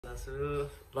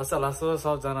लसा लासो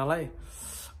सबजनालाई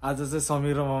आज चाहिँ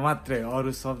समीर र म मात्रै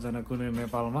अरू सबजना कुनै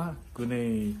नेपालमा कुनै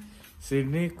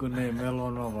सिडनी कुनै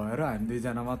मेलबर्नमा भएर हामी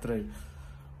दुईजना मात्रै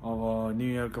अब न्यू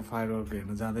इयरको फायरवर्क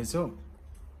हेर्न जाँदैछौँ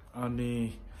अनि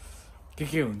के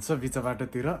हुन्छ बिच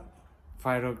बाटोतिर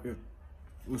फायरवर्क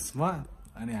उसमा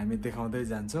अनि हामी देखाउँदै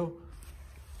जान्छौँ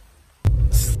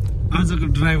आजको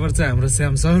ड्राइभर चाहिँ हाम्रो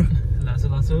श्याम सर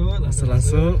लासो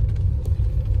लासो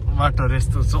बाटोहरू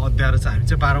यस्तो छ अँध्यारो छ हामी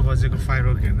चाहिँ 12 बजेको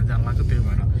फायरवर्क हेर्न जान लाग्यो त्यही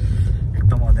भएर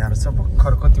एकदम अँध्यारो छ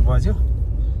भर्खर कति बज्यो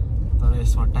तर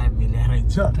यसमा टाइम मिलेर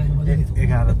हिँड्छ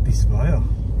 11:30 भयो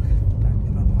टाइम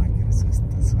मिलाउनु बाँकी रहेछ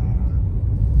यस्तो छ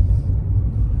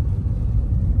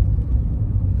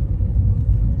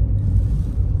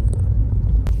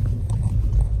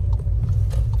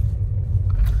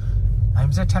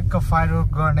हामी चाहिँ ठ्याक्क फायरवर्क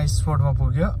गर्ने स्पोटमा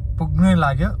पुग्नै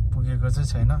लाग्यो पुगेको चाहिँ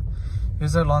छैन यो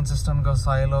चाहिँ लन्चस्टनको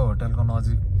साइलो होटलको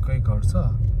नजिकै गर्छ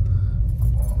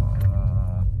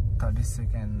 30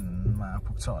 सेकेन्डमा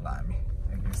पुग्छ होला हामी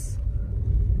I guess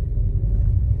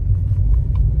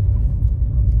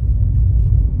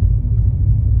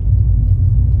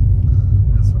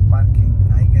parking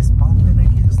I guess पाउँदैन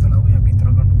कि जस्तो लाग्यो यहाँ भित्र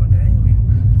गर्नुपर्ने है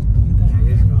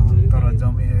तर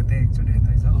जम्मै यतै एकचोटि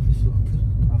यतै छ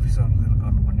अफिसरहरूले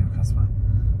गर्नुपर्ने हो खासमा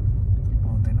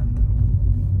पाउँदैन नि त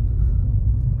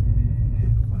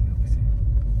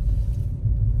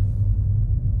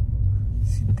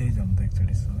सिधै जाउँ त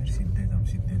एकचोटि सिधै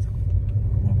जाउँ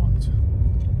म भन्छु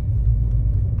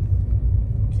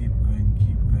किप गोइङ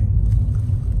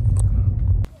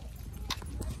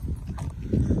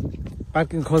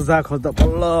पार्किङ खोज्दा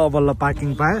बल्ल पार्किङ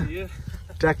पायो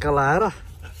ट्र्याक्क लगाएर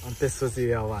अनि त्यसपछि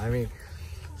अब हामी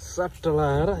सट्ट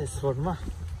लगाएर स्पोटमा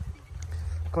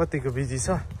कतिको बिजी छ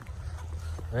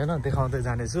होइन देखाउँदै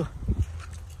जानेछु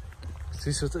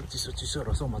चिसो छ चिसो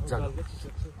रहेछ मजाको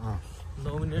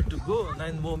 9 minutes to go,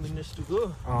 9 more minutes to go.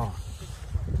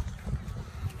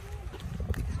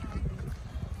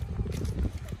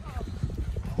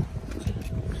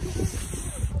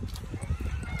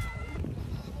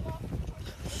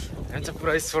 यहाँ चाहिँ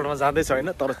पुरा स्पोटमा जाँदैछ होइन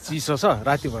तर चिसो छ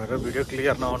राति भएर भिडियो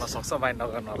क्लियर नआउन सक्छ माइन्ड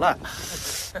नगर्नु होला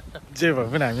जे भए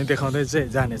पनि हामी देखाउँदै चाहिँ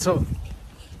जानेछौँ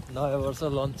नयाँ वर्ष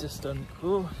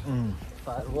लन्चेस्टनको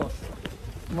फायरवर्क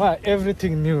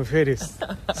एभ्रिथिङ न्यू फेरि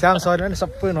श्याम सरले पनि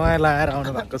सबै नयाँ लगाएर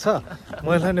आउनु भएको छ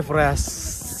मैले नि प्रयास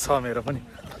छ मेरो पनि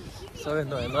सबै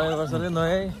नयाँ वर्षले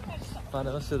नयाँ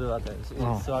पानीमा सुरुवात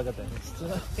स्वागत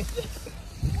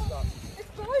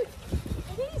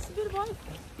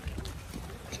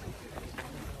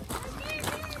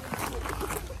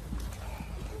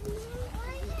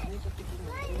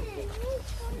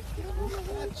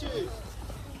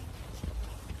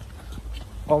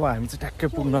अब हामी चाहिँ ट्याक्कै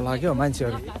पुग्न लाग्यो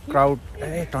मान्छेहरू क्राउड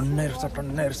टन्नै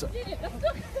रहेछ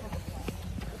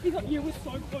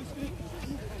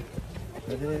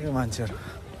मान्छेहरू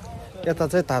यता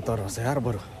चाहिँ तातो रहेछ यार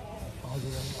बरु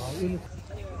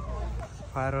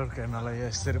फायरवर्क हेर्नलाई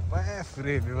यसरी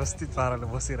पुरै व्यवस्थित पाराले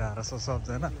बसिरहेको छ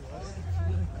सबजना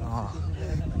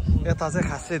यता चाहिँ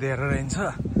खासै धेरै रहन्छ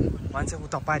मान्छे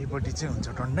उता पारिपट्टि चाहिँ हुन्छ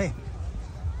टन्नै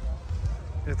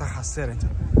यता खासै रहन्छ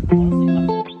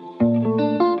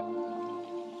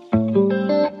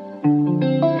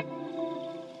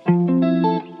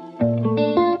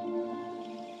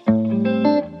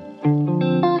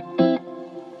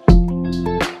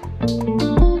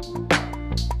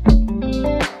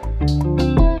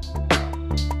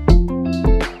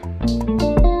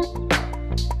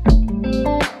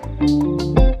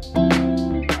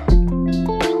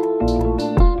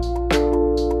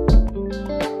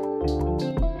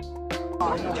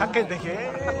ठ्याक्कै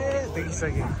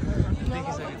देखिसकेँ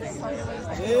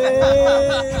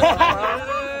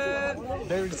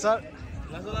डेभिड सर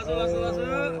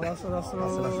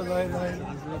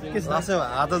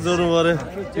हात जोड्नु पर्यो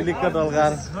चिलिक्क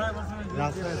टल्काएर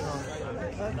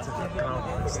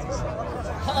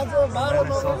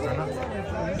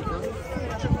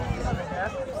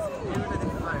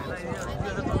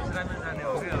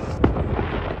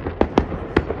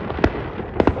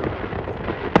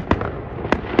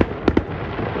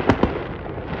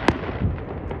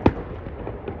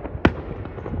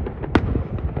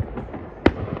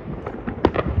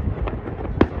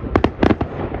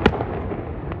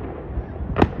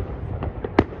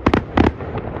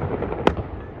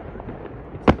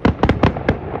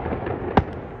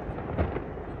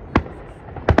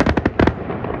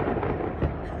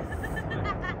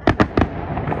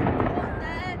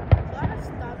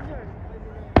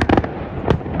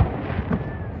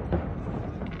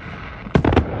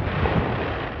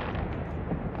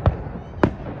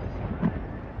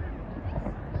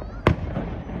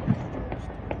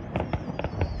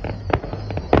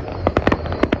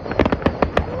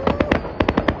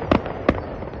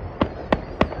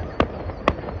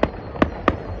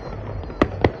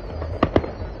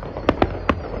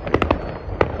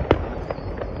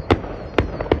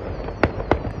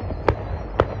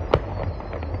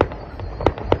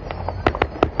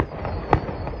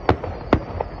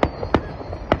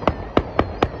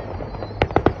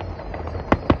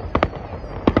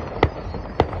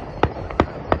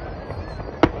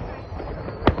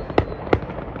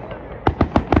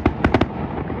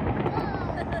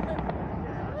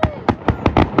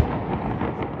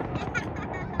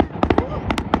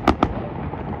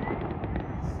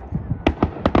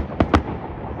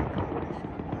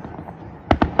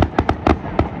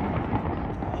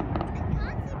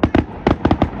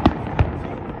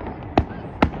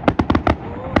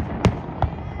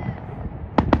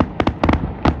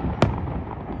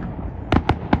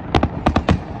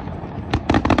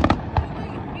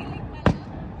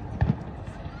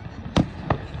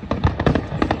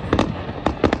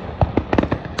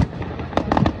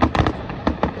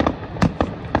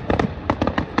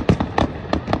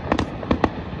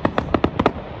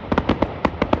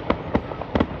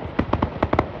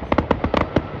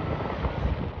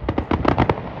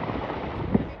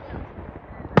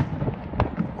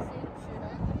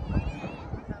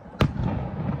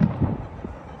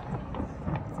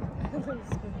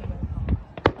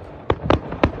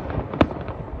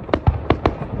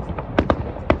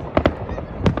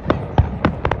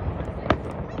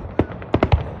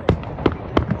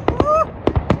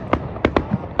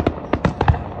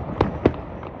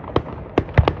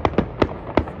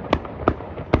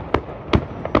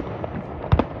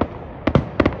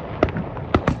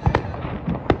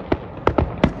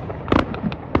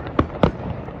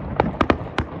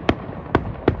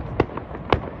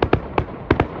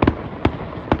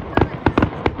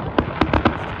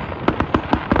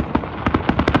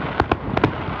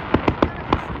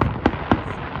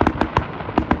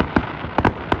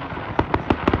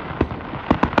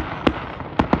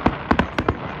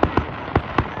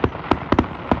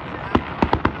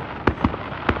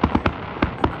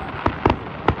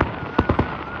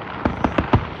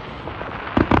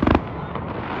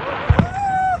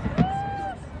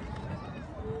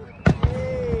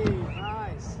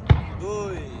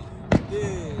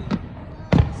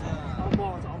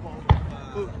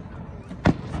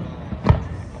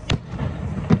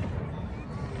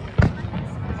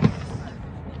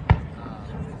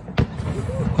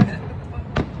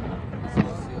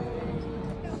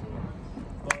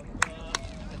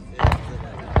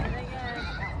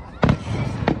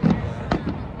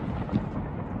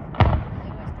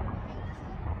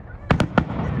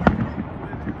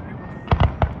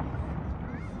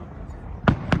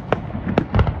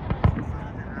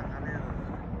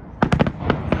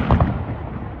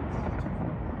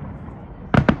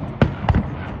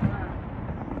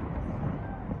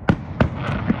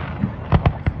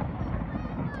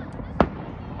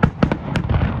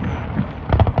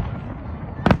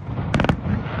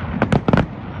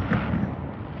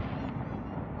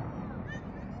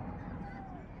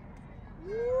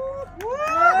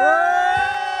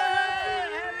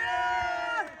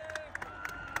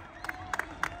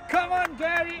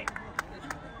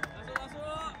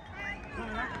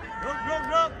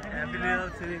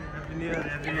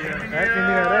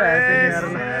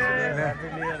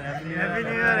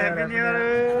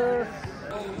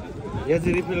यो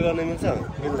चाहिँ रिफिल गर्न मिल्छ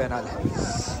मिल्दैन अहिले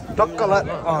टक्क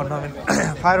नवीन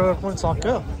फायरवर्क पनि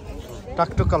सक्यो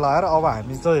टकटुक्क लगाएर अब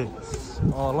हामी चाहिँ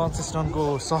लन्चेस्टनको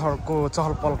सहरको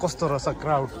चहल पहल कस्तो रहेछ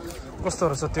क्राउड कस्तो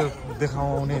रहेछ त्यो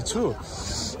देखाउने छु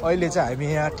अहिले चाहिँ हामी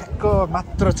यहाँ ठ्याक्क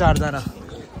मात्र 4 जना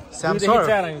श्याम सर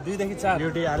 2 देखि 4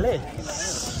 ड्युटी हाले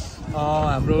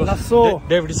हाम्रो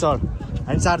डेभिड सर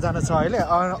हामी 4 जना छ अहिले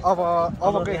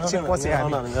अबको एकछिन पछि हामी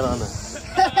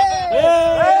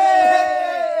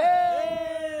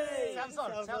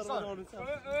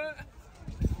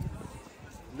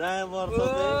नयाँ वर्ष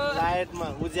चाहिँ लाइटमा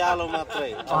उज्यालो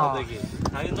मात्रै अबदेखि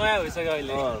हामी नयाँ भइसक्यो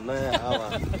अहिले नयाँ अब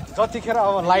जतिखेर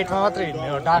अब लाइटमा मात्रै हिँड्ने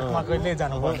हो डार्कमा कहिले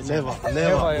जानु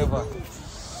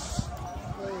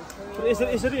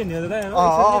यसरी हिँड्ने हो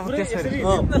त्यसरी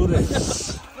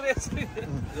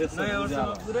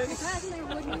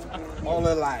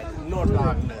Only light, no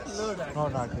darkness. No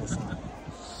darkness.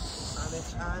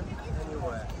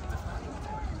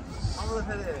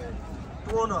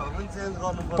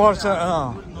 पर्छ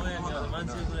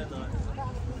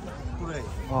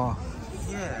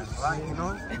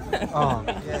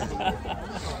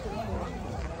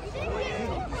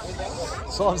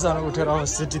सबजना उठेर अब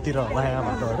सिटीतिर होला यहाँ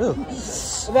बाटोहरू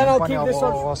पनि अब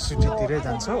सिटीतिरै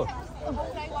जान्छु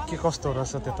के कस्तो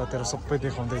रहेछ त्यतातिर सबै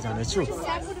देखाउँदै जानेछु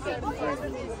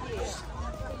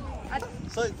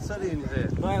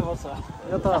नयाँ वर्ष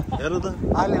यो त हेर्नु त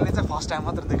अहिले चाहिँ फर्स्ट टाइम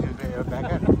मात्र देखेको यो ब्याग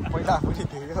पहिला पनि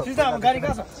देखेको गाडी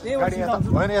कहाँ छ गाडी यता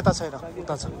होइन यता छैन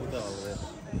उता छ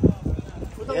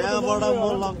यहाँबाट म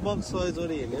लगभग 100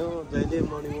 जोडी हिँड्यो जहिले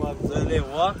मर्निङ वाक जहिले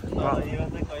वाक यो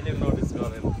चाहिँ कहिले नोटिस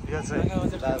गरेन यो चाहिँ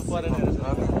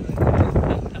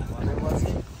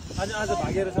आज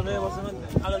भागेर छ नयाँ वर्षमा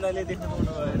आनन्दले देख्न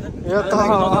पाउनु भयो हैन यो त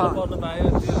पर्नु पायो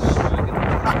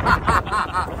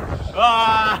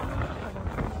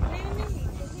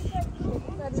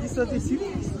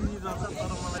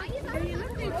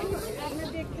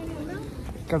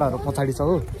केटाहरू पछाडि छ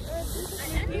हो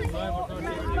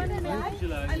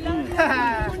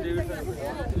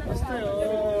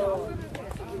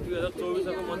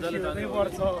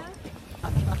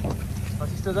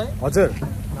हजुर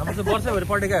हाम्रो चाहिँ वर्षभरि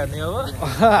पटेका हेर्ने हो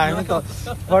हामी त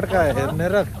पड्का हेर्ने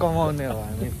र कमाउने हो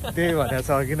हामी त्यही भनेको छ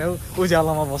किन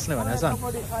उज्यालोमा बस्ने भनेको छ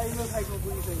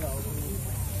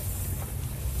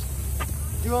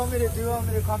Do you want me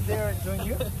to come there and join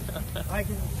you? I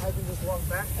can just walk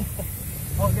back.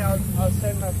 Okay, I'll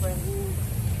send my friend.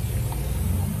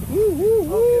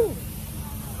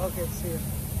 Okay, see you.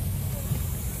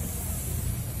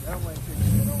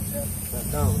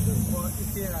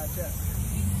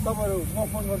 तपाईँहरू म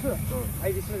फोन गर्छु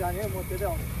आइदिन्छु जाने म त्यतै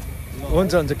आउँछु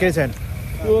हुन्छ हुन्छ केही छैन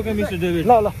ओके मिस्टर डेभिड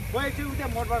ल ल गएछु उता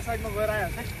मोटरबार साइडमा गएर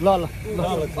आइहाल्छ ल ल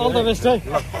अल द बेस्ट है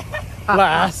ल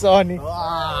हाँस अनि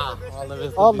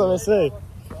अल द बेस्ट है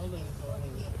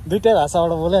दुइटै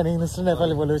भाषाबाट बोल्यो नि इङ्ग्लिस र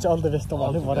नेपाली बोलेपछि अल द बेस्ट त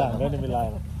भन्नु पऱ्यो हामीले नि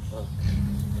मिलाएर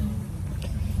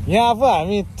यहाँ अब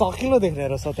हामी चकिलो देख्ने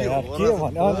रहेछ त यार के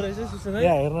भन्यो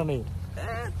यहाँ हेर्न नै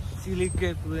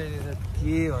सिलिककै पुरै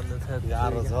के भन्नु छ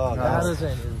गाह्रो छ गाह्रो छ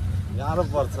नि गाह्रो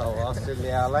पर्छ अब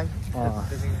अस्ट्रेलियालाई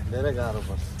धेरै गाह्रो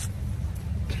पर्छ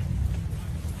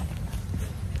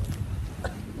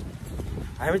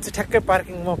हामी चाहिँ ठ्याक्कै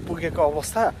पार्किङमा पुगेको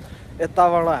अवस्था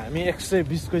यताबाट हामी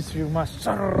 120 को स्पिडमा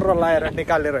सर्र लाएर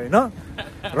निकालेर होइन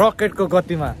रकेटको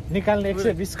गतिमा निकाल्ने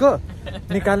 120 को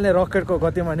निकाल्ने रकेटको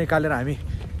गतिमा निकालेर हामी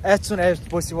एज सुन एज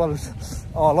पोसिबल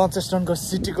लन्चेस्टनको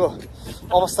सिटीको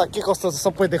अवस्था के कस्तो छ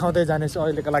सबै देखाउँदै जानेछु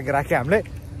अहिलेको लागि राखेँ हामीले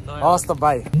हस् त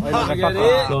बाई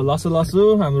लसु लसु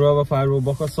हाम्रो अब फायरवर्क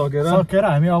भर्खर सकेर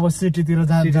हामी अब सिटीतिर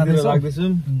जाँदैछौँ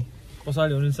लाग्दैछौँ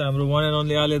पछाडि हुनुहुन्छ हाम्रो वान एन्ड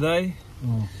ओन्ली आले दाई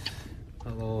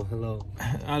हेलो हेलो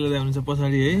आले दाई हुनुहुन्छ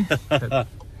पछाडि है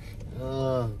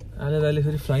आले दाइले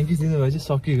फेरि फ्राङ्किस दिनुभयो चाहिँ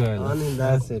सकिगयो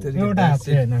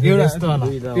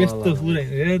यस्तो पुरै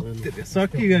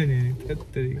सकिगयो नि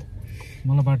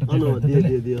मलाई बाटो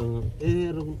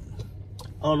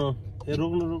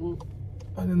रोक्नु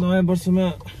अनि नयाँ वर्षमा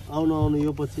आउनु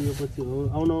यो पछि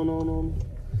आउनु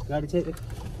गाडी चाहिँ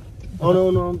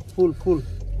आउनु फुल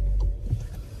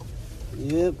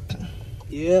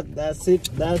that's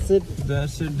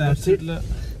it ल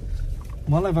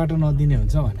मलाई बाटो नदिने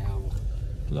हुन्छ भने अब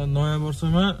ल नयाँ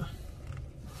वर्षमा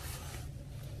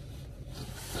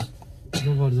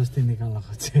जबरजस्ती निकाल्न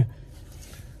खोज्छ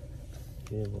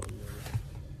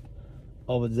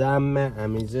अब जाममा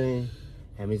हामी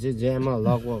चाहिँ ज्याममा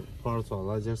लगभग पर्छ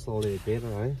होला जस्तो हेरेर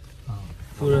है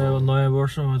पुरै अब नयाँ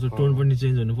वर्षमा चाहिँ टोन पनि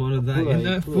चेन्ज हुनु पर्यो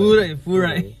पुरै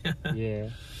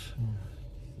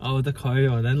अब त खै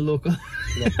भन्दा नि लोकल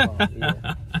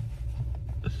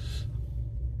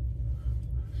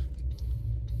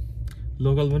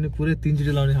लोकल पनि पुरै 3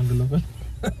 चोटि लाउने खालको लोकल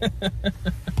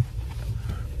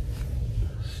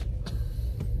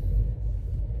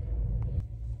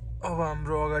अब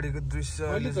हाम्रो अगाडिको दृश्य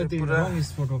पुरा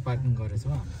स्पटमा पार्किङ गरेछ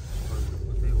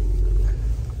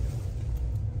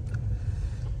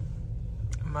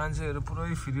मान्छेहरू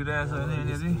पुरै फिरिरहेछ हैन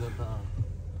यहाँनिर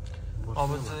अब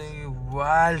चाहिँ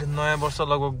वाइल्ड नयाँ वर्ष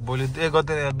लगभग भोलि 1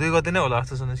 गते 2 गते नै होला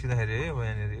जस्तो छ निस्किँदाखेरि है अब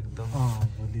यहाँनिर एकदम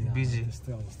बिजी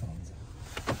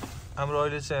हाम्रो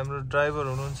अहिले चाहिँ हाम्रो ड्राइभर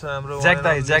हुनुहुन्छ हाम्रो ज्याक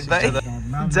दाइ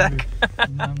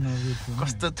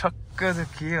कस्तो ठक्क छ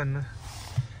के भन्नु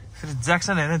फेरि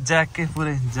ज्याक्सन हैन ज्याकै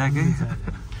पुरै ज्याकै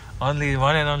only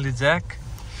one and only jack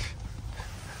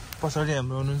पछाडि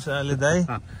हाम्रो हुनुहुन्छ अहिले दाइ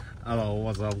Hello,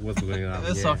 what's up? What's going on?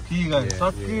 सकी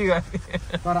गयो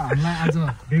तर हामीलाई आज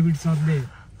डेभिड सरले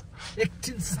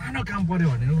एकछिन सानो काम पर्यो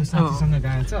भनेर उ साथीसँग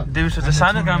गएछ डेभिड सर चाहिँ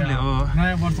सानो कामले हो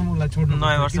नयाँ वर्षमा उसलाई छोड्नु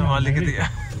नयाँ वर्षमा अलिकति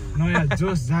नयाँ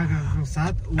जोस जागरको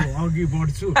साथ ऊ अघि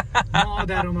बढ्छु म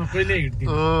अँध्यारोमा कहिले हिँड्दिनँ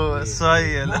ओ सही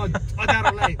म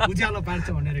अँध्यारोलाई उज्यालो पार्छ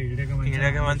भनेर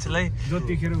हिँडेको मान्छेलाई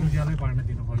जतिखेर उज्यालै पार्न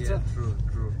दिनुपर्छ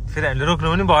फेरि हामीले रोक्नु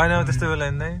पनि भएन त्यस्तो बेला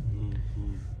हिँड्दै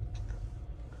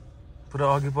पुरा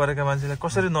अघि परेका मान्छेलाई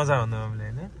कसरी नजा भन्नु हामीले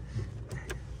हैन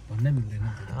भन्नै मिल्दैन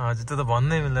हजुर त्यो त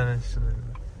भन्नै मिल्दैन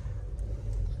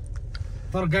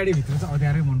तर गाडी भित्र चाहिँ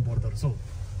अँध्यारै मन पर्दो रहेछ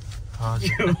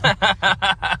हजुर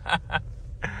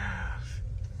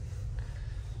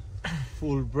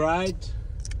Full bright,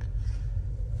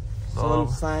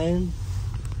 sunshine.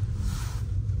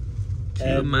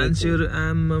 मान्छेहरू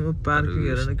आमामा पार्किङ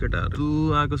हेर न केटाहरू तु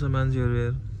आएको छ मान्छेहरू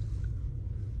यार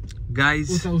गाइस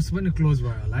उस पनि क्लोज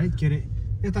भयो होला है के रे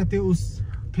यता त्यो उस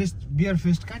फेस्ट बियर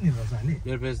फेस्ट कहाँनिर रहेछ अहिले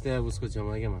बियर फेस्ट त्यहाँ उसको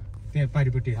छेउमा केमा त्यहाँ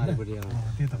पारिपट्टि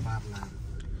त्यो त पार्ला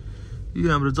यो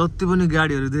हाम्रो जति पनि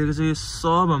गाडीहरू देखेको छ यो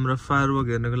सब हाम्रो फायरवर्क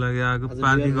हेर्नको लागि आएको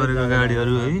पार्किङ गरेको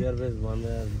गाडीहरू है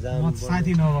म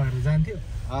साथी नभएर जान्थ्यो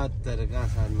तेरो कहाँ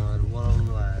साथ नभएर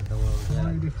बनाउनु आयो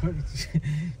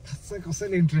त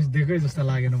कसैले इन्ट्रेस्ट देखे जस्तो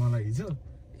लागेन मलाई हिजो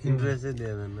इन्ट्रेस्टै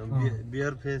दिएन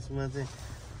बियर फेस्टमा चाहिँ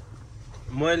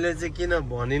मैले चाहिँ किन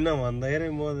भनिनँ भन्दाखेरि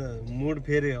म मुड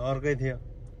फेरि अर्कै थियो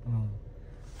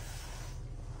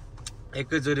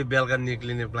एकैचोटि बेलुका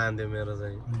निक्लिने प्लान थियो मेरो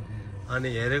चाहिँ अनि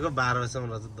हेरेको 12 बजीसम्म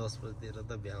रहेछ 10 बजीतिर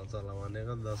त भ्याउँछ होला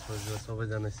भनेको 10 बजी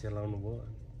सबैजना सेलाउनु भयो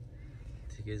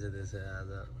ठिकै छ त्यसो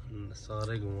आज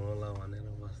सरै घुमाउला भनेर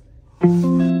बस्थे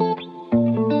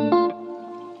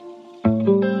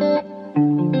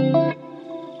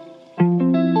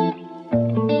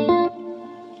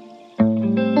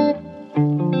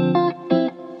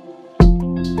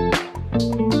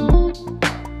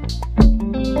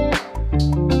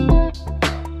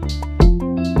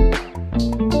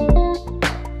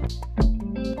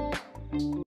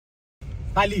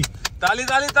ताली ताली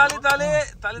ताली ताली ताली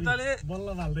ताली ताली बल्ल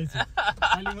हाल्दैछ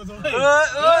ताली बजाउँदै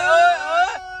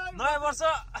नयाँ वर्ष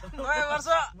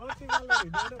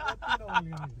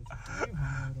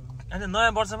अनि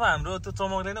नयाँ वर्षमा हाम्रो त्यो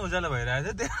चमकले नै उज्यालो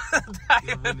भइरहेको थियो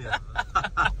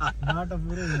बाटो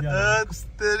पुरै उज्यालो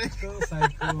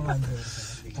साइडको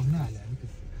मान्छेहरु भन्न हाल्यो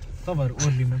तपाईहरु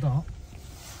ओर्लिनु त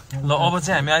ल अब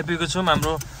चाहिँ हामी आइपुगेको छौँ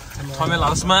हाम्रो थमेल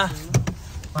हाउसमा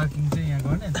पार्किङ चाहिँ यहाँ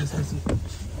गर्ने त्यसपछि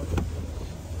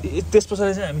त्यस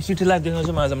पछाडि चाहिँ हामी सिटी लाइफ देख्न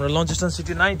छौँ आज हाम्रो लन्चेस्टन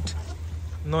सिटी नाइट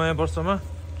नयाँ वर्षमा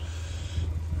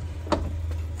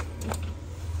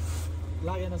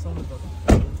लागेन समुद्र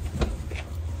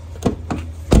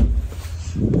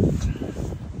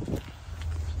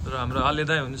र हाम्रो आले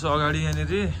दाई हुनुहुन्छ अगाडि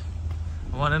यहाँनिर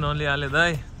वान एन्ड ओन्ली आले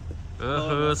दाई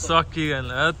ओहो सकिगएन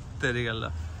तेरि गल्ला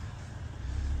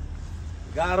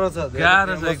गाह्रो छ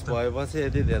भएपछि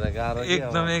यति धेरै गाह्रो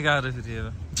एकदमै गाह्रो फेरि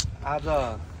आज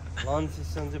लन्च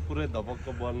सेसन चाहिँ पुरै धपक्क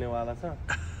बल्नेवाला छ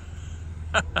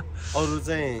अरू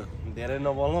चाहिँ धेरै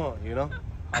नबल्नु हिँड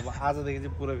अब आजदेखि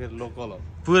चाहिँ पुरै फेरि लोकल हो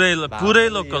पुरै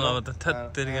लोकल अब त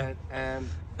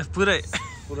पुरै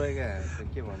पुरैका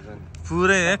के भन्छ नि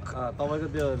पुरै तपाईँको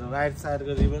त्यो राइट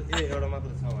साइडको रिभर एउटा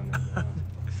मात्र छ भने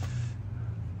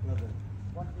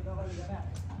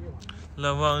ल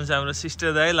म हुन्छ हाम्रो सिस्टर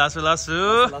दाइ लासु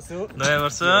नयाँ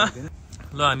वर्ष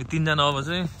ल हामी 3 जना अब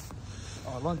चाहिँ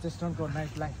लन्चेस्टनको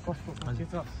नाइट लाइफ कस्तो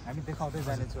छ हामी देखाउँदै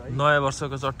जानेछु है नयाँ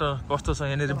वर्षको चट्ट कस्तो छ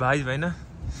यहाँनिर भाइ हैन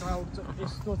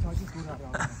यस्तो छ कि पुरा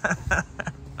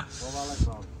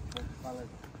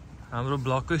हाम्रो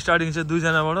ब्लगको स्टार्टिङ चाहिँ 2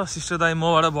 जनाबाट सिस्टर दाइ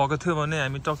मबाट भएको थियो भने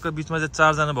हामी टक्क बिचमा चाहिँ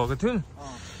 4 जना भएको थियौँ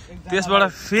त्यसबाट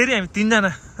फेरि हामी 3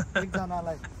 जना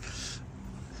एकजनालाई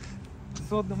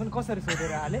सोध्नु पनि कसरी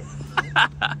सोधेर हाले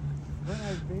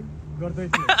गर्दै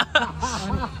थियो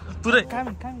पुरै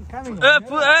कामिङ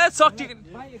सक्टी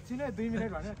भाइ एकछिन 2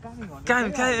 मिनेट भनेर कामिङ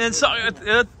भन्नु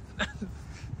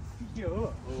के हो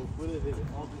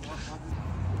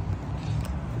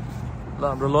ल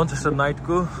हाम्रो लन्चेस्टर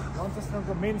नाइटको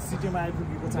लन्चेस्टरको मेन सिटीमा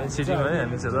आइपुगेको छ सिटीमा है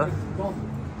हामी चाहिँ ल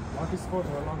हटस्पट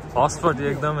हो लन्चेस्टर हटस्पट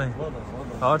एकदमै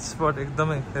हटस्पट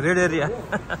एकदमै रेड एरिया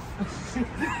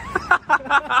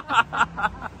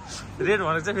रेड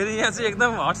भनेको चाहिँ फेरि यहाँ चाहिँ एकदम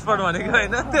हटस्पट भनेको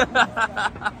होइन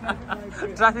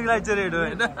ट्राफिक लाइट चाहिँ रेड हो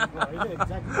होइन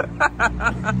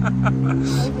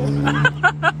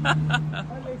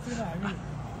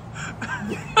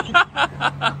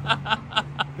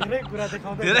धेरै कुरा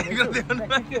देखाउँदै हिजो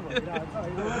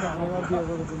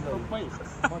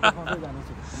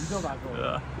भएको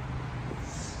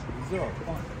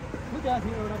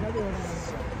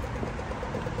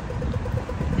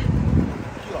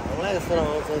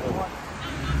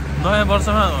नयाँ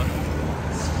वर्षमा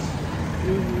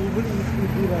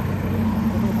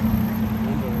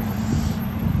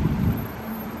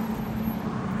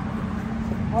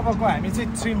अबको हामी चाहिँ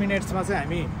 3 मिनट्समा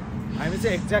चाहिँ हामी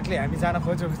चाहिँ एक्ज्याक्टली हामी जान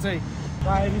खोजेको चाहिँ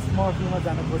आइरिस मर्फीमा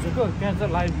जान खोजेको त्यहाँ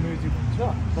चाहिँ लाइभ म्युजिक हुन्छ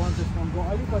लन्चेस्टरको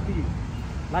अलिकति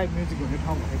लाइभ म्युजिक हुने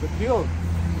ठाउँ भनेको थियो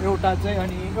एउटा चाहिँ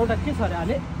अनि एउटा के छ अरे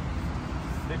अहिले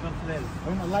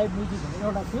होइन लाइभ म्युजिक हुने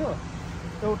एउटा थियो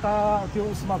एउटा त्यो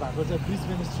उसमा भएको चाहिँ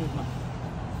ब्रिजबेन स्ट्रिटमा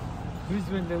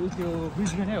ब्रिजबेनले त्यो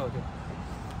ब्रिजबेनै हो त्यो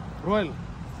रोयल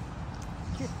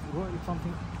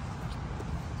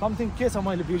समथिङ के छ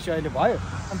मैले बिर्सेँ अहिले भयो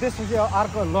अनि त्यसपछि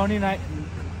अर्को लनी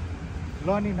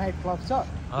नाइट क्लब छ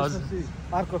त्यसपछि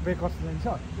अर्को बेकर्स लेन छ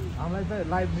हामीलाई चाहिँ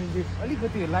लाइभ म्युजिक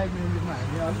अलिकति लाइभ म्युजिकमा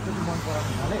हामी अलिकति मन पराएको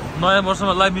हुनाले नयाँ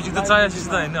वर्षमा लाइभ म्युजिक त चाहिएको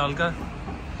त होइन हल्का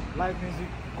लाइभ म्युजिक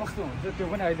कस्तो हुन्छ त्यो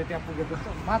पनि अहिले त्यहाँ पुगेको छ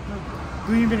मात्र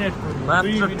 2 मिनटको मात्र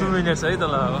 2 मिनट्स है त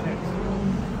ल अब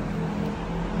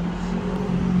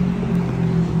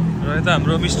र यता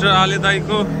हाम्रो मिस्टर आले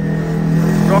दाईको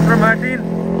डक्टर मार्टिन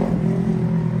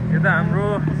यता हाम्रो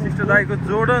सिस्टर दाईको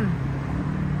जोर्डन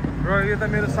र यता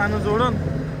मेरो सानो जोर्डन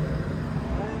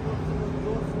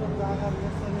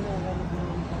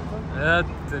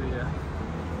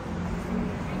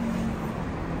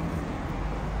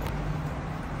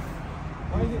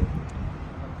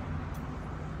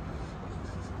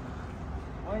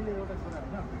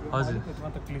हजुर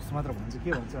क्लिप्स मात्र भन्छु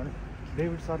के भन्छ भने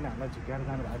डेभिड सरले हामीलाई झुक्याएर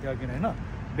जानु भएको थियो अघि होइन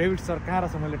डेभिड सर कहाँ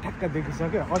रहेछ मैले ठ्याक्क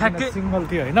देखिसक्यो अघि सिङ्गल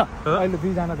थियो होइन अहिले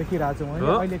 2 जना देखिरहेको छु मैले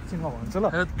अहिले एकछिनमा भन्छु ल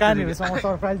कहाँनिरसम्म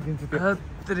सरप्राइज दिन्छु त्यो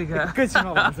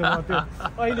एकैछिनमा भन्छु म त्यो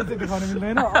अहिले चाहिँ देखाउनु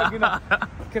मिल्दैन अघि न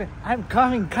के अरे आइएम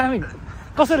कमिङ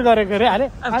कसरी गरेको अरे अरे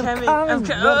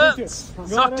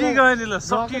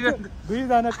 2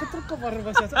 जना कुत्रुक्क परेर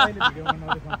बसेको छ अहिले भिडियोमा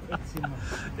नदेखाउनु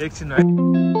एकछिनमा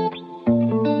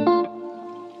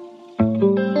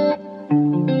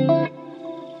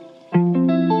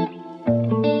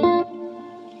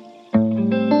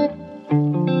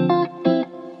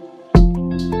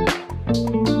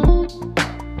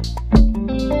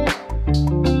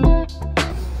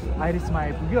आइरिसमा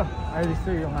आइपुग्यो आइरिस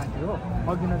चाहिँ यो माथि हो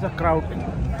अघि न चाहिँ क्राउड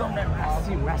एकदमै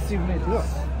म्यासिभ नै थियो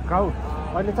क्राउड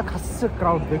अहिले चाहिँ खासै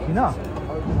क्राउड देखिनँ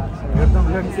एकदम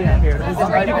चाहिँ हामी हेर्दैछौँ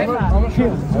के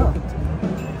हुन्छ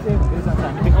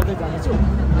हामी देखाउँदै जानेछु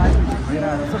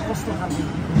कस्तो खालको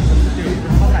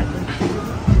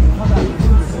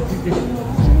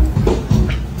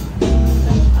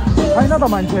छैन त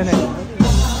मान्छे नै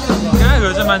कहाँ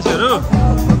गयो चाहिँ मान्छेहरू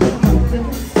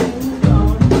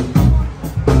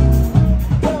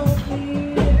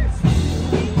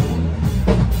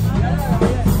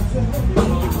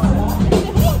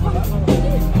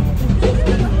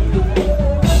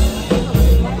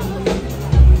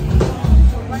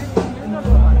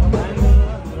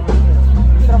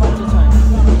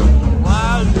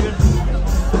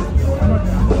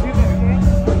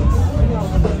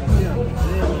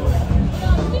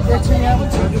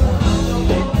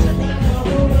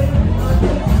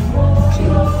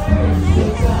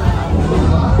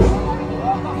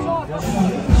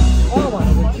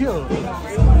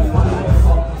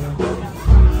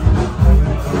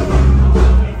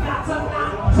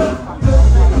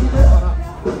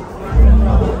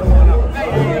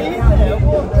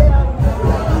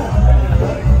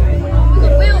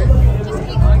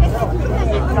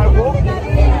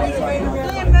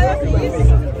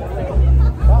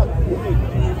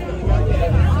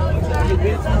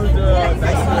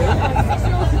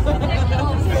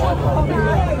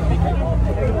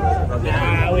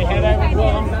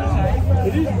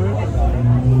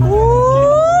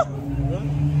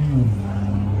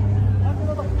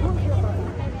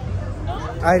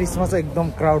आइरिसमा चाहिँ एकदम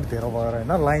क्राउड धेरै भएर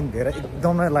होइन लाइन धेरै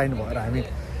एकदमै लाइन भएर हामी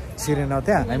छिरेनौँ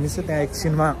त्यहाँ हामी चाहिँ त्यहाँ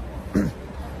एकछिनमा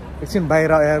एकछिन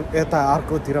बाहिर यता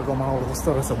अर्कोतिरको माहौल कस्तो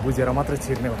रहेछ बुझेर मात्रै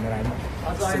छिर्ने भनेर हामी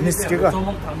निस्केको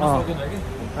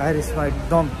आइरिसमा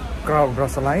एकदम क्राउड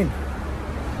रहेछ लाइन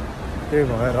त्यही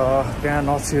भएर त्यहाँ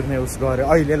नछिर्ने उस गऱ्यो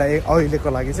अहिलेको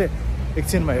लागि चाहिँ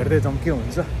एकछिनमा हेर्दै जाउँ के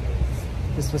हुन्छ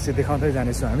त्यसपछि देखाउँदै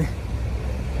जानेछौँ हामी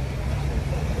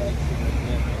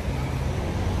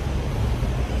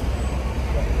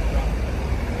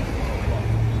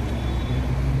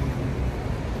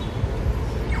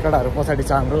केटाहरू पछाडि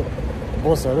छ हाम्रो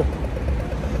बसहरू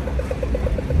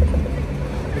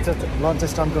यो चाहिँ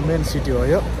लन्चस्टाउनको मेन सिटी हो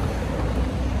यो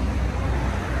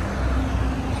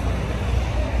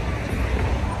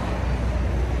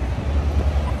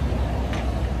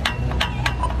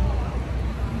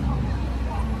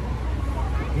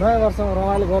नयाँ वर्षमा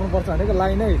रमाइलो गर्नुपर्छ भनेको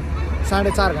लाइनै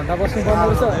 4.5 घन्टा बस्नुपर्ने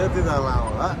रहेछ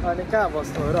अनि कहाँ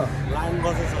बस्नु हो र लाइन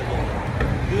बसिसक्यो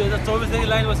 2024 देखि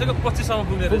लाइन बसेको 25 सम्म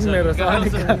पुग्ने रहेछ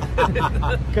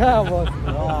कहाँ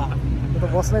बस्नु त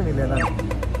बस्नै मिलेन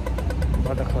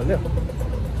बाटो खोल्यो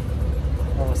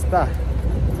अवस्था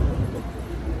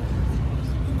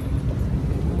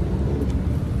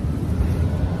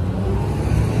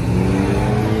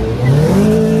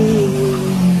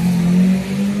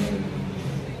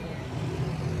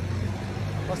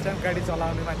फर्स्ट टाइम गाडी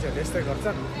चलाउने मान्छेहरूले यस्तै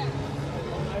गर्छन्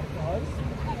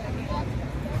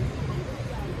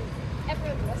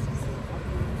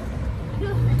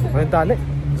होइन त हाले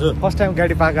फर्स्ट टाइम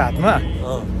गाडी पाएको हातमा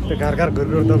त्यो घर घुर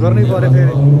त गर्नै पऱ्यो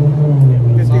फेरि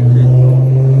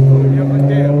यो पनि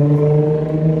त्यही हो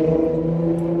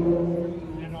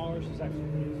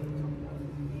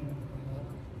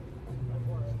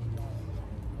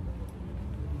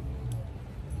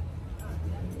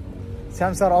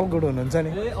श्याम सर अल गुड हुनुहुन्छ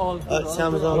नि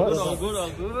श्याम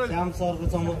सरको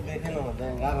चमक देखेन भने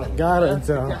गाह्रो हुन्छ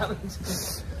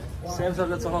श्याम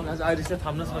सरको चमक आज आइरिस चाहिँ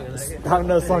थाम्न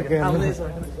सकेन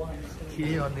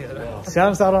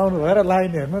श्याम सर आउनु भएर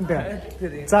लाइन हेर्नु नि त्यहाँ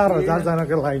 4000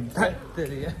 जनाको लाइन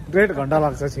 1.5 घन्टा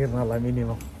लाग्छ छिर्नलाई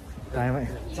मिनिमम टाइमै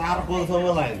 4 पोलसम्म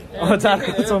लाइन 4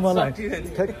 पोलसम्म लाइन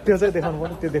त्यो चाहिँ देखाउनु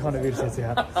पर्ने त्यो देखाउनु बिर्सेछ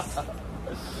यार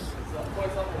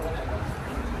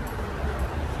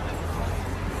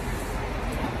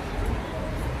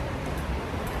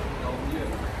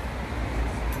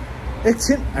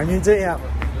एकछिन हामी चाहिँ यहाँ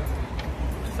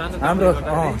हाम्रो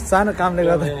सानो कामले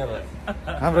गर्दा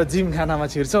हाम्रो जिम खानामा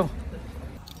छिर्छौँ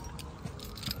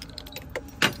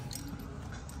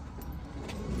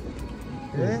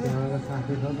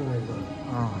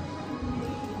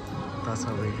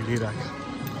सबै हिँडिरहेको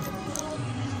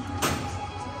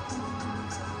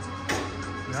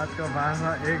रातको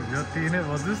 12:01 जति नै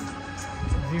बजोस्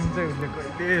जिम चाहिँ उसले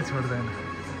कहिले छोड्दैन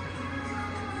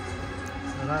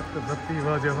रातको जति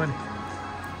बज्यो पनि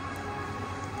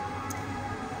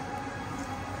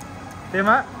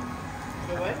त्यहीमा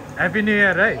ह्याप्पी न्यु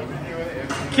इयर है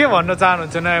के भन्न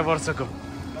चाहनुहुन्छ नयाँ वर्षको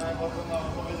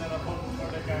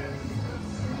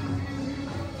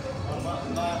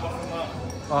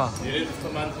धेरै जस्तो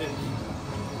मान्छे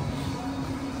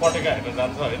पटेका हेर्न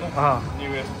जान्छ होइन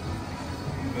न्यु इयर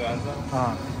जान्छ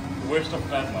वेस्ट अफ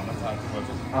टाइम भन्न चाहन्छु म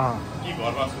चाहिँ कि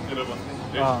घरमा सुतेर बस्ने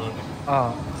रेस्ट गर्ने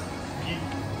कि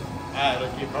आएर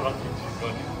के प्रडक्टिभ चिज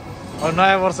गर्ने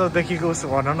नयाँ वर्षदेखिको उस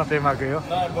भनौँ न पेमाको यो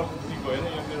नयाँ वर्षदेखिको होइन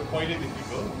यो मेरो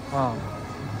पहिल्यैदेखिको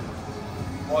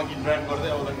म अघि ड्राइभ गर्दै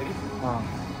आउँदाखेरि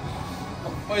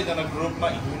सबैजना ग्रुपमा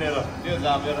हिँडेर त्यो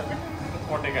जामेर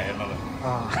पटेका हेर्नलाई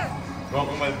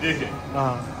गएको मैले देखेँ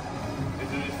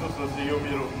त्यसरी यस्तो सोच्थेँ यो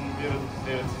मेरो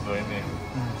चिज होइन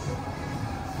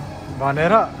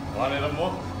भनेर म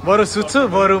बरु सुत्छु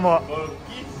बरु म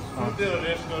कि सुतेर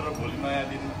रेस्ट गरेर भोलि नयाँ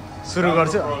दिन सुरु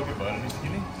गर्छु प्रोडक्टिभ भएर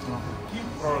निस्किने कि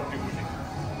प्रोडक्टिभ हुने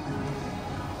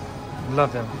ल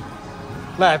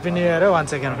happy new year one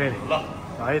second फेरि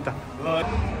है त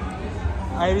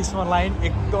आइरिसमा लाइन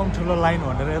एकदम ठुलो लाइन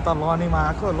भनेर यता लनीमा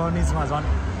आएको लनिजमा झन्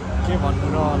के भन्नु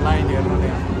र लाइन हेर्नु नि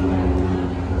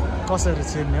कसरी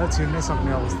छिर्ने हो छिर्नै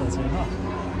सक्ने अवस्था छैन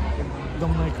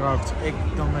एकदमै क्राउड छ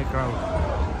एकदमै क्राउड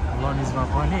लनिजमा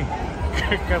पनि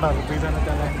केटाहरू 2 जना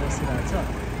त्यहाँ लाइन बसिरहेको छ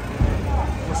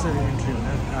कसरी इन्ट्री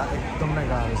हुने एकदम नै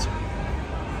गाह्रो छ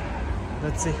र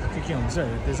चाहिँ के हुन्छ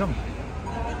हेर्दैछौँ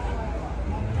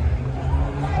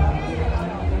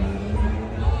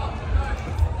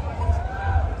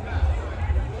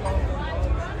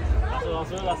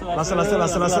लासो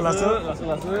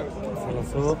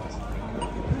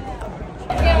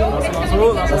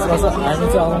हामी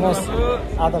चाहिँ अलमोस्ट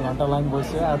आधा घन्टा लाइन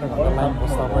बस्यो आधा घन्टा लाइन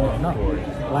बस्दा पनि होइन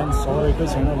लाइन सरेकै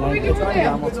छैन लाइन यति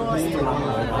लामो छ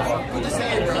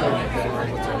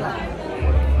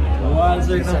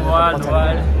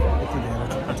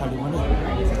पछाडि पनि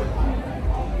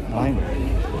लाइन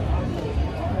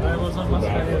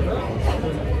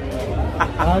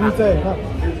हामी चाहिँ होइन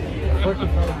 45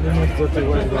 मिनट जति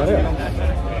वेट गऱ्यो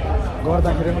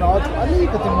गर्दाखेरि पनि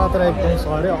अलिकति मात्र एकदम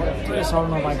सर्यो अझै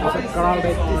सर्न बाँकी छ क्राउड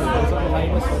यति हुन्छ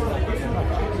लाइनमा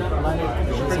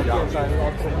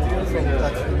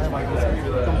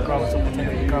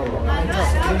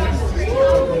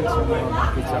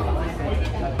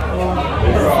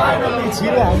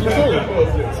छिरे हामीले चाहिँ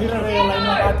छिरेर यो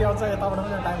लाइनमा राति आउँछ यताबाट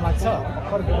पनि टाइम लाग्छ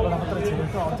फर्किनुबाट मात्रै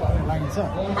छिरेको आउँछ अनि लाग्छ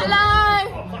Hello!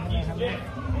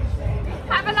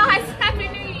 Have a nice Happy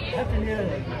New Year! Happy New Year!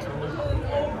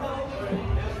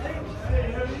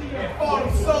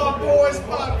 Bonsai, boys,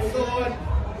 bonsai.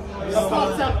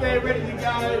 Spots up there ready to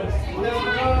go. There we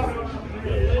go.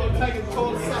 I'm taking the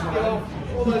call, suck it off.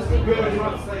 All those good girls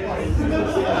want to say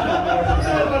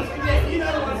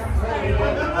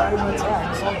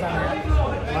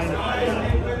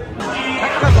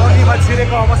लनीमा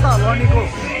छिरेको अवस्था लनीको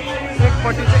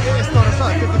एकपट्टि चाहिँ यस्तो रहेछ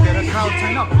त्यति धेरै crowd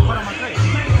छैन पर मात्रै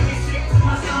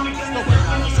यस्तो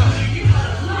भइरहेको छ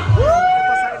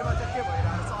यता साइडमा चाहिँ के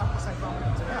भइरहेको छ अर्को साइडमा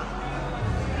आउनुहुन्छ क्या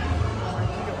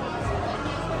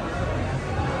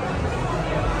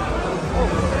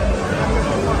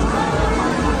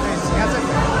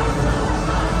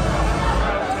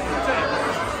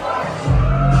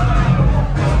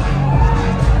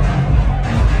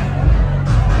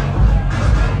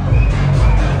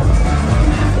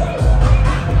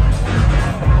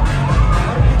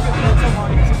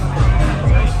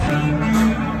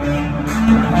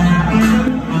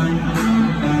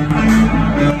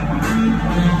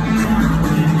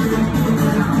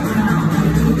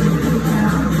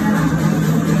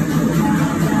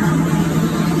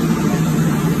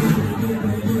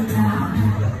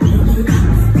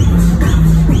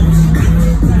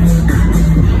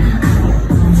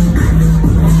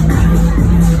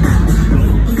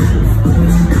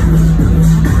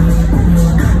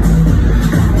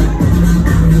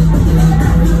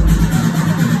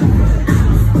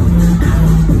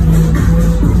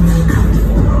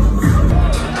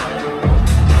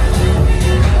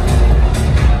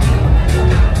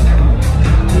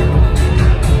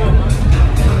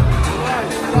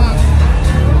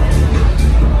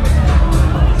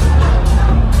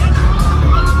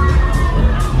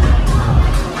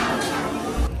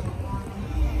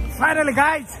फाइनली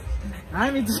गाइज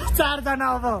हामी चारजना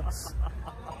अब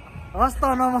हस्त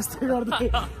नमस्ते गर्दै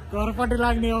घरपट्टि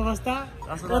लाग्ने अवस्था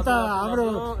यता हाम्रो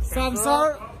Shyam sir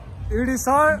ED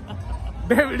sir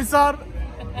David sir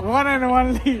one and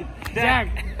only jack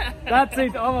that's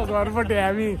it अब घरपट्टि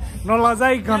हामी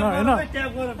नलजाइकन होइन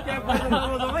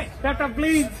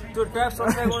प्लिज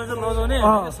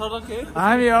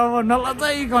हामी अब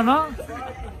नलजाइकन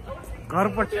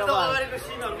घरपट्टि अब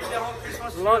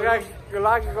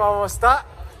लागेको अवस्था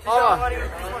अब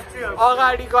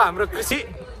अगाडिको हाम्रो कृषि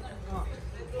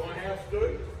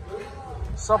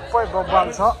सबै बब्बाल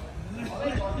छ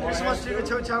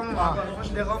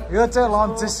यो चाहिँ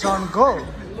लन्च रेस्टुरेन्टको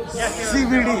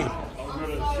सिबिडी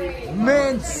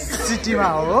मेन सिटीमा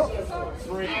हो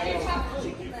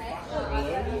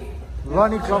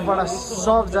लनी क्लबबाट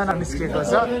सबजना निस्केको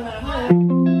छ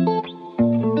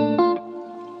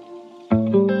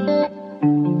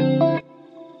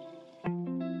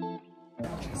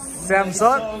Shyam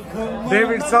sir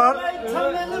David sir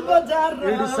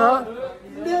ED sir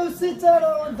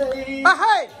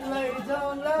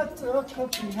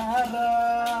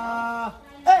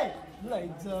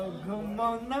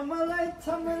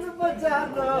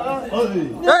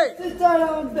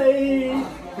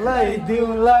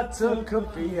ल्याइदिउँला चोख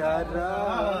पियारा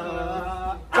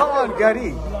Come on, Gary.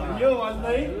 यो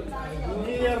भन्दै न्यू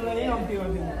इयरलाई आउँथ्यो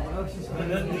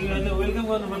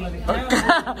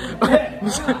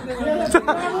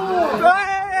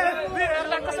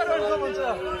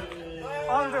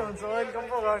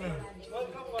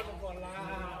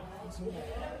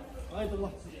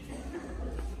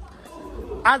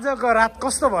आजको रात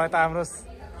कस्तो भयो त हाम्रो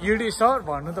युडी सर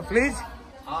भन्नु त please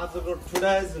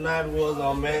Today's night was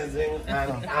amazing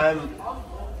and I'm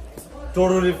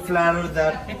totally flattered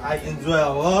that I enjoy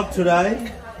a lot today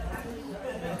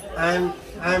and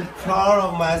I'm proud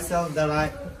of myself that I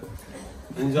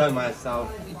enjoy myself.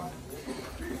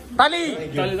 Tali!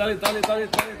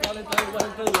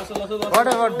 What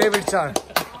about David sir?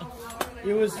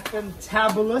 It was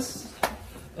fantabulous.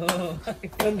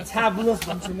 Fantabulous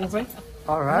भन्छु म चाहिँ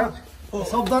Alright.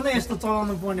 शब्द नै यस्तो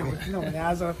चलाउनु पर्ने हो किनभने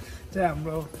आज चाहिँ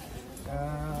हाम्रो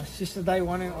सिस्टर दाई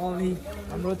वान एन्ड ओन्ली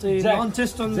हाम्रो चाहिँ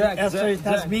लन्चेस्टन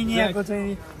टास्मेनियाको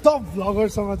चाहिँ टप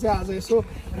भ्लगरसँग चाहिँ आज यसो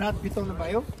रात बिताउनु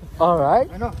भयो Alright.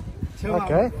 हैन छेउमा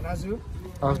Okay. राजु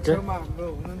ओके छेउमा हाम्रो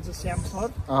हुनुहुन्छ श्याम सर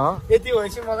अँ यति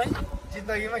भएपछि मलाई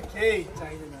जिन्दगीमा केही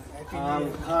चाहिँदैन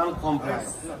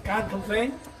कान कम्प्लेन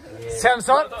श्याम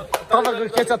सर तपाईँको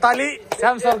के छ ताली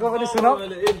श्याम सरको पनि सुनौ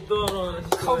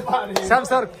श्याम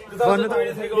सर भन्नु त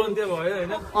अन्त्य भयो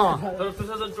होइन तर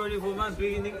 2024 मा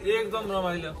बिगिनिङ एकदम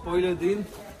रमाइलो पहिलो दिन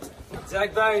ज्याक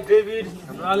दाइ डेभिड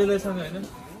हाम्रो आलिदाइसँग होइन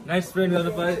नाइट स्पेन्ड गर्न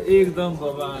पाए एकदम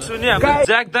सुनि हाम्रो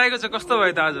ज्याक दाइको चाहिँ कस्तो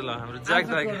भयो त आज ल हाम्रो ज्याक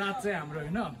दाइको रात चाहिँ हाम्रो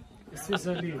होइन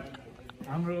स्पेसली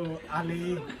हाम्रो आली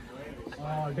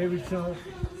डेभिड सर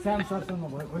श्याम सरसँग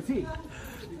भएपछि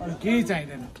अनि केही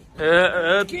चाहिँदैन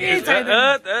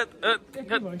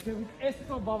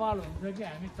यस्तो बवाल हुन्छ कि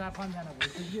हामी 4-5 जना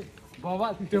भइसक्यो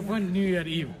बवाल त्यो पनि न्यु इयर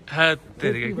इभ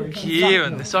के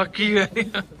भन्दा सकियो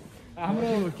हाम्रो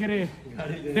के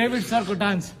अरे डेभिड सरको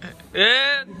डान्स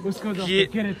उसको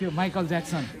के अरे त्यो माइकल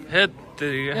ज्याक्सन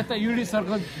यता युडी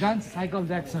सरको डान्स साइकल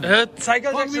ज्याक्सन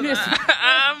साइकल के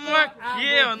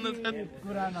भन्नु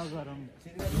कुरा नगरौँ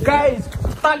गाइस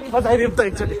ताली बजाइदिउँ त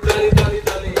एकचोटि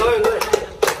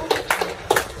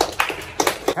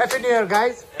Happy New Year,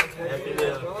 guys. Happy New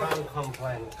Year.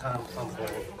 Can't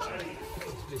complain.